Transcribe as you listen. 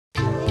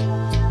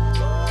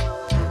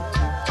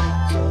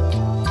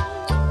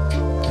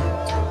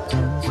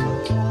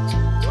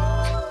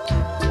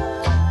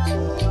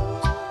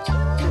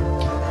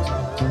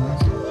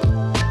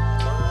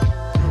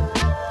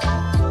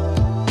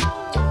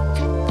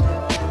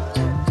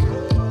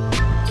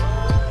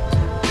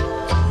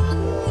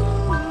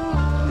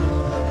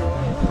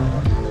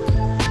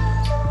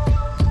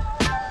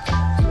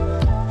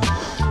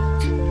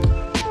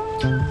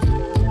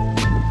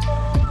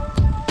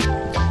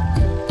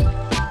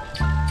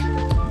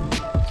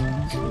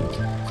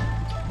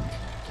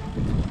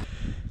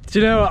Do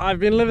you know, I've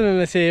been living in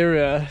this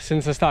area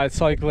since I started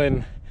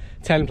cycling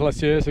 10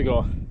 plus years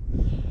ago,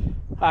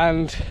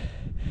 and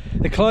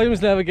the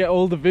climbs never get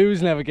old, the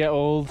views never get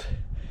old.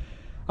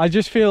 I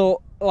just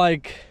feel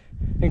like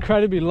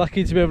incredibly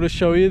lucky to be able to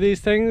show you these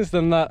things,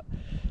 and that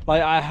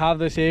like I have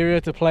this area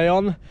to play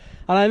on.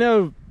 And I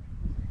know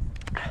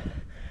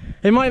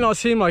it might not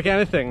seem like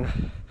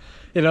anything,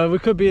 you know, we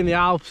could be in the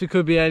Alps, we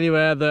could be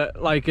anywhere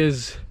that like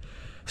is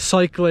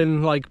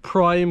cycling like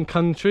prime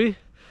country,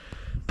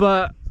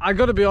 but I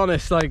gotta be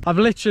honest, like I've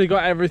literally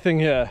got everything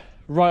here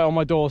right on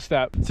my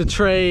doorstep to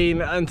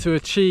train and to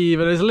achieve,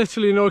 and there's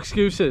literally no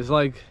excuses.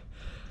 Like,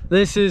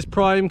 this is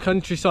prime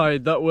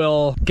countryside that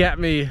will get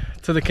me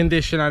to the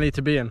condition I need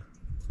to be in.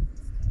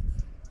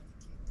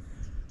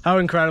 How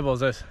incredible is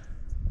this?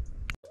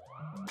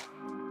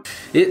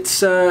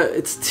 It's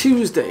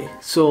Tuesday,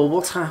 so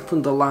what's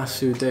happened the last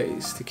few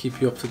days to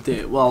keep you up to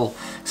date? Well,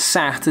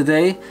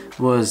 Saturday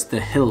was the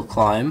hill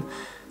climb.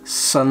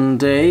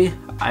 Sunday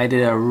I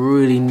did a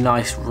really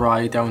nice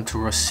ride down to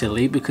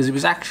Rossilli because it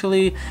was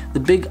actually the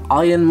big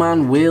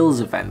Ironman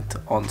Wales event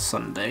on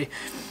Sunday,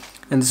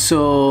 and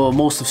so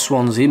most of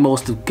Swansea,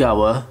 most of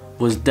Gower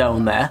was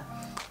down there,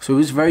 so it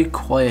was very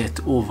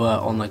quiet over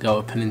on the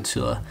Gower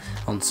Peninsula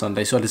on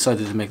Sunday, so I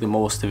decided to make the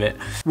most of it.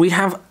 We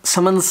have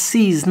some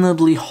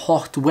unseasonably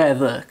hot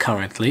weather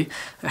currently,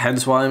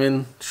 hence why I'm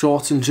in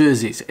shorts and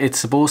jerseys. It's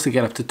supposed to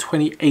get up to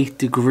 28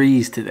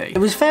 degrees today. It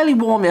was fairly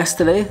warm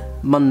yesterday,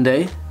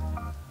 Monday,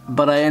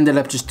 but I ended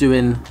up just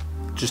doing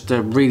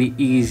a really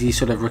easy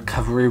sort of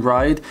recovery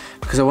ride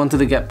because I wanted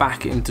to get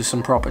back into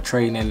some proper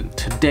training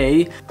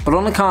today. But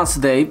on the cards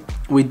today,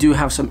 we do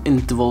have some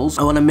intervals.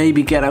 I want to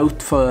maybe get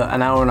out for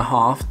an hour and a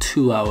half,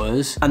 2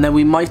 hours, and then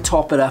we might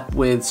top it up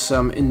with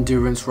some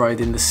endurance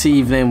riding this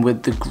evening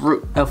with the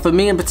group. Now for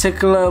me in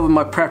particular, with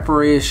my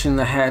preparation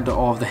ahead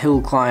of the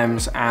hill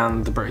climbs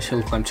and the British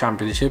Hill Climb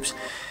Championships,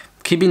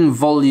 keeping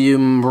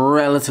volume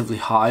relatively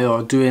high,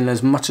 or doing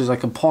as much as I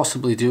can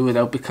possibly do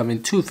without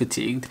becoming too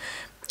fatigued,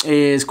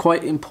 is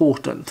quite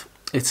important.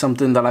 It's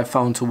something that I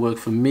found to work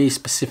for me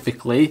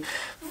specifically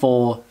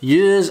for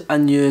years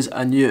and years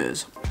and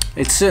years.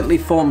 It certainly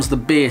forms the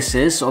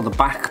basis or the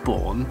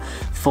backbone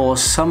for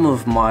some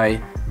of my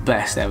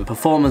best ever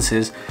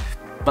performances,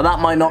 but that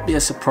might not be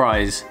a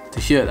surprise to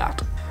hear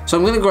that. So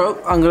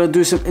I'm gonna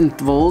do some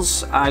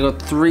intervals. I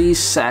got 3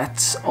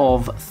 sets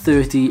of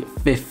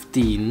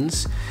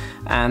 30-15s,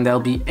 and there'll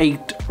be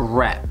 8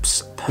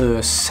 reps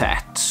per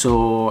set.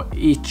 So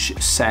each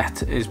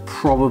set is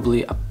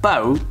probably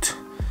about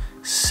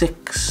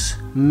 6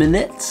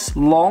 minutes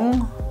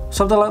long,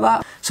 something like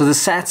that. So the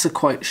sets are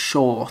quite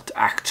short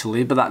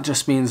actually, but that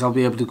just means I'll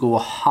be able to go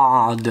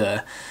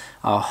harder,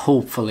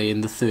 hopefully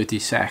in the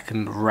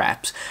 30-second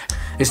reps.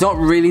 It's not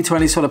really to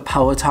any sort of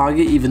power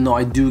target, even though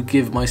I do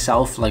give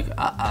myself like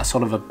a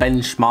sort of a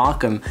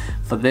benchmark, and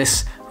for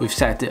this we've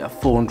set it at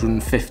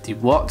 450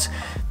 watts,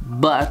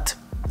 but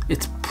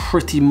it's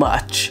pretty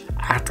much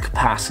at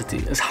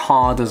capacity, as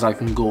hard as I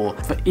can go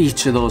for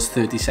each of those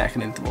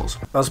 30-second intervals.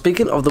 Now,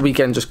 speaking of the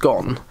weekend just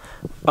gone,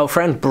 our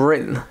friend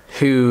Bryn,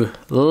 who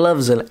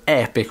loves an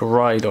epic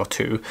ride or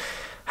two,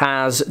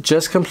 has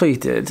just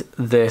completed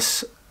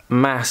this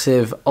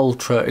massive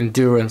ultra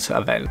endurance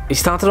event. He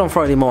started on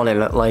Friday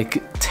morning at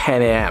like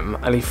 10 AM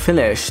and he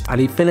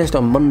finished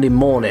on Monday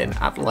morning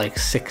at like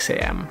 6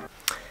 AM.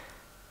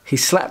 He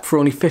slept for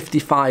only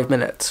 55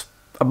 minutes.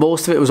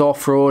 Most of it was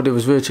off-road, it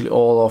was virtually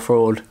all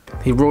off-road.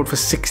 He rode for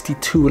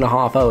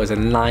 62.5 hours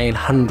and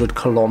 900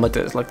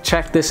 kilometers. Like,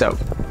 check this out.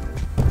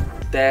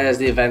 There's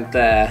the event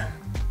there.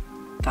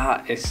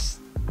 That is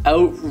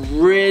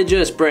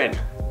outrageous, Bryn.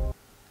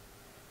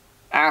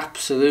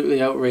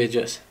 Absolutely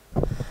outrageous.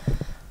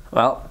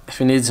 Well,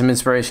 if you need some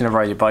inspiration to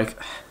ride your bike,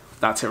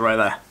 that's it right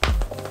there.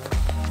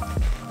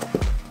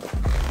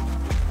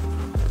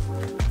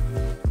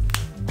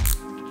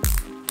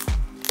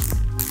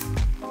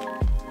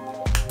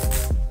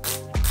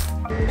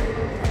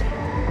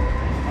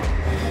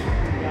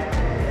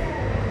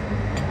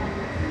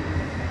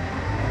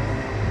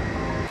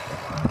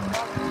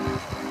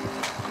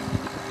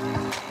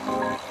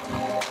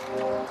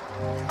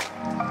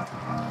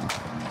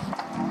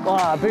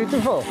 Wow,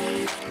 beautiful.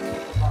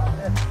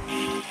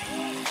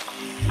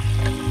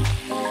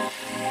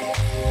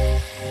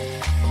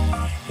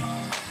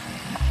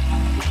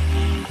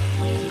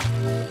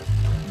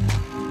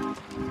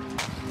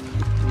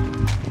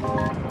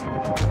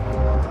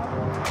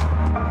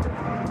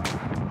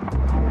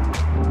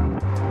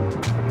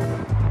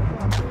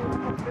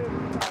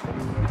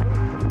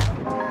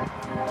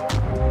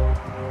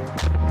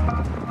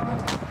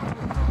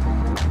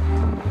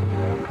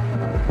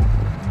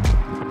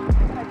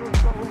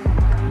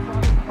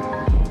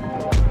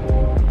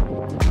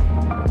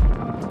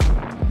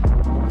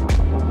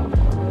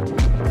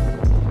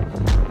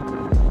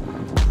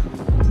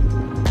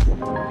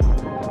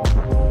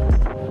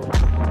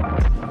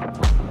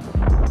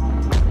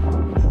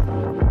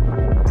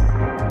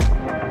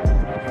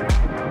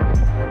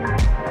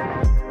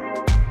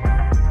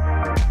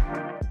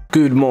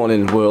 Good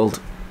morning, world.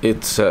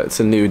 it's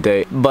a new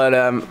day. But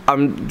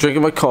I'm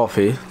drinking my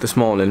coffee this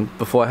morning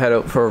before I head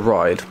out for a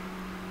ride.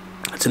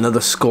 It's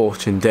another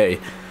scorching day,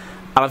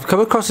 and I've come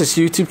across this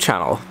YouTube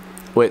channel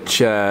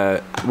which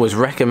was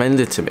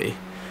recommended to me,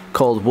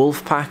 called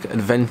Wolfpack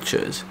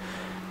Adventures,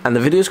 and the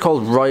video is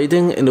called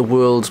Riding in the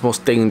World's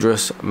Most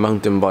Dangerous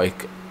Mountain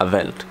Bike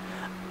Event,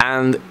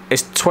 and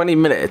it's 20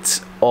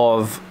 minutes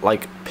of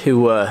like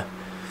pure,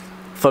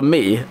 for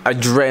me,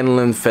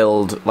 adrenaline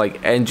filled, like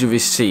edge of your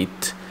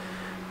seat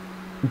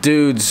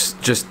dudes,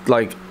 just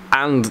like,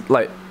 and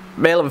like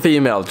male and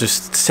female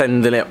just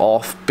sending it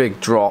off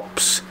big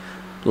drops,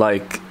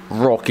 like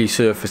rocky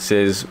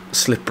surfaces,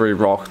 slippery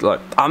rock. Like,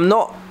 I'm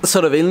not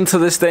sort of into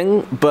this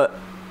thing, but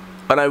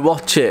when I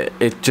watch it,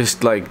 it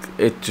just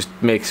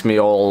makes me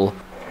all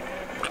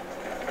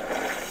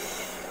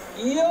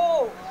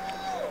yo.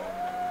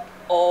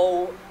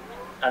 Oh,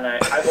 and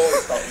I've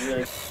always felt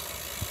really.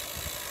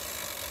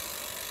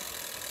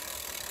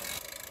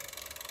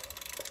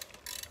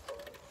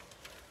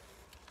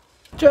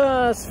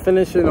 Just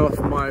finishing off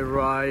my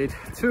ride,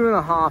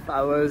 2.5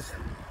 hours,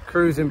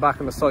 cruising back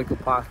on the cycle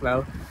path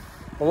now.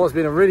 On what's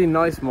been a really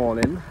nice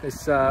morning.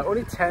 It's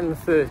only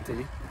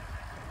 10:30,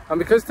 and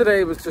because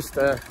today was just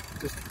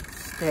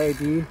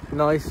steady,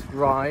 nice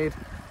ride,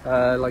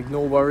 like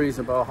no worries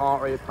about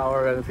heart rate,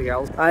 power, or anything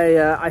else,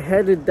 I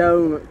headed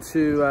down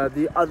to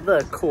the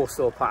other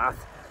coastal path,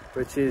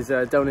 which is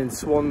down in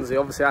Swansea.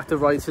 Obviously I have to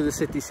ride through the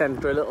city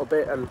centre a little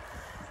bit, and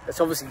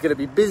it's obviously going to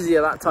be busy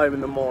at that time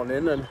in the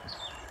morning. And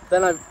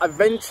then I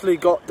eventually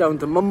got down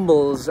to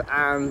Mumbles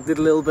and did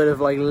a little bit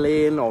of like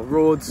lane or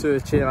road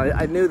searching.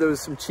 I knew there was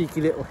some cheeky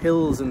little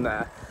hills in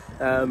there,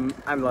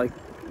 and like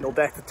no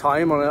better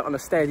time on a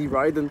steady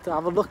ride than to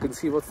have a look and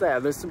see what's there.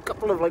 There's some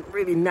couple of like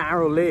really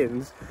narrow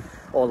lanes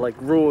or like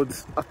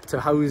roads up to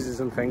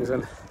houses and things,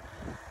 and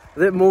a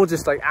bit more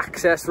just like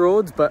access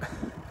roads, but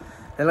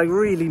they're like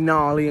really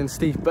gnarly and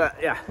steep. But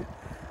yeah,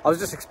 I was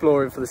just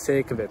exploring for the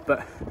sake of it.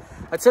 But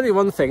I tell you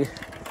one thing,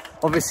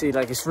 obviously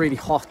like it's really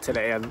hot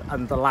today,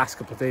 and the last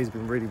couple of days have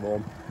been really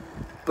warm,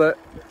 but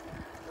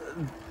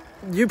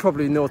you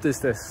probably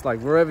noticed this,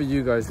 like wherever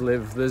you guys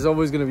live, there's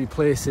always going to be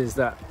places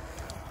that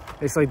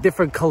it's like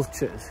different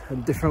cultures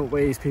and different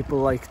ways people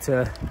like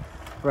to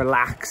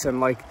relax.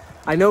 And like,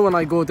 I know when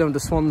I go down to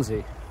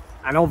Swansea,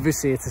 and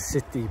obviously it's a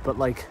city, but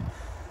like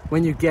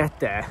when you get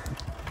there,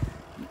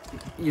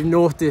 you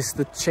notice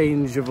the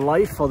change of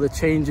life or the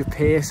change of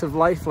pace of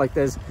life. Like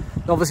there's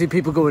obviously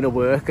people going to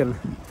work and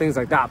things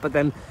like that, but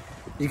then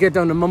you get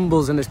down to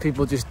Mumbles and there's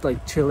people just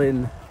like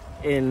chilling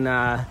in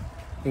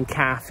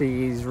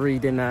cafes,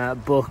 reading a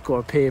book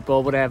or paper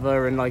or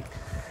whatever. And like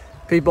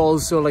people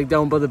also like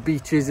down by the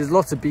beaches, there's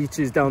lots of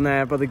beaches down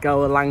there by the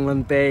Gower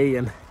Langland Bay,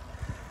 and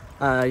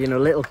you know,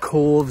 little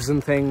coves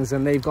and things,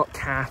 and they've got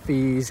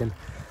cafes, and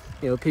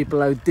you know,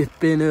 people out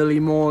dipping early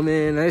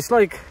morning, and it's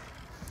like,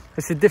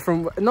 it's a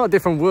different, not a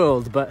different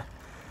world, but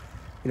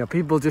you know,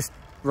 people just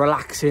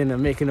relaxing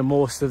and making the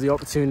most of the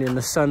opportunity, and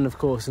the sun of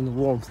course, and the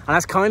warmth. And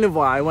that's kind of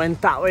why I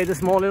went that way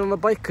this morning on the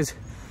bike, because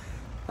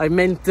like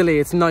mentally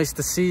it's nice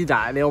to see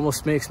that, and it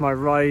almost makes my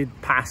ride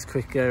pass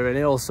quicker, and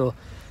it also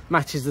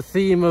matches the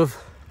theme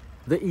of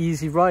the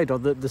easy ride, or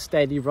the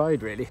steady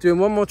ride really. Doing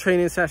one more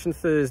training session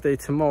Thursday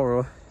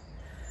tomorrow,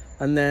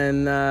 and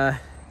then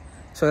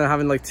so I'm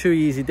having like 2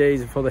 easy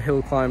days before the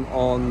hill climb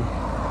on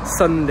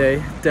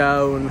Sunday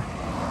down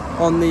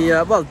on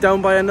the well,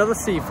 down by another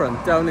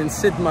seafront, down in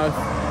Sidmouth,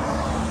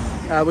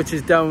 which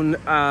is down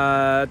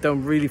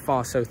really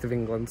far south of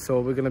England. So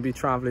we're going to be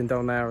traveling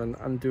down there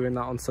and doing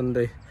that on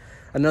Sunday.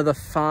 Another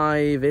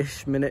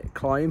 5-ish minute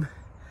climb,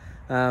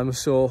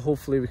 so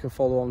hopefully we can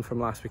follow on from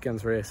last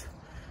weekend's race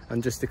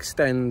and just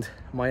extend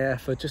my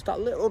effort just that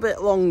little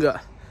bit longer,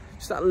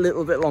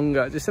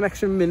 just an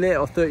extra minute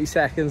or 30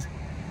 seconds.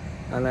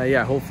 And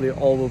yeah, hopefully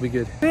all will be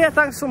good. So yeah,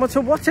 thanks so much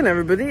for watching,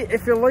 everybody.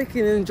 If you're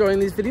liking and enjoying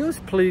these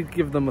videos, please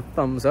give them a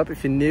thumbs up.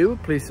 If you're new,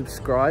 please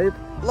subscribe.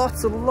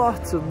 Lots and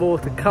lots of more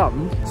to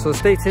come, so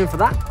stay tuned for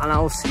that, and I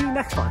will see you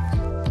next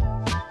time.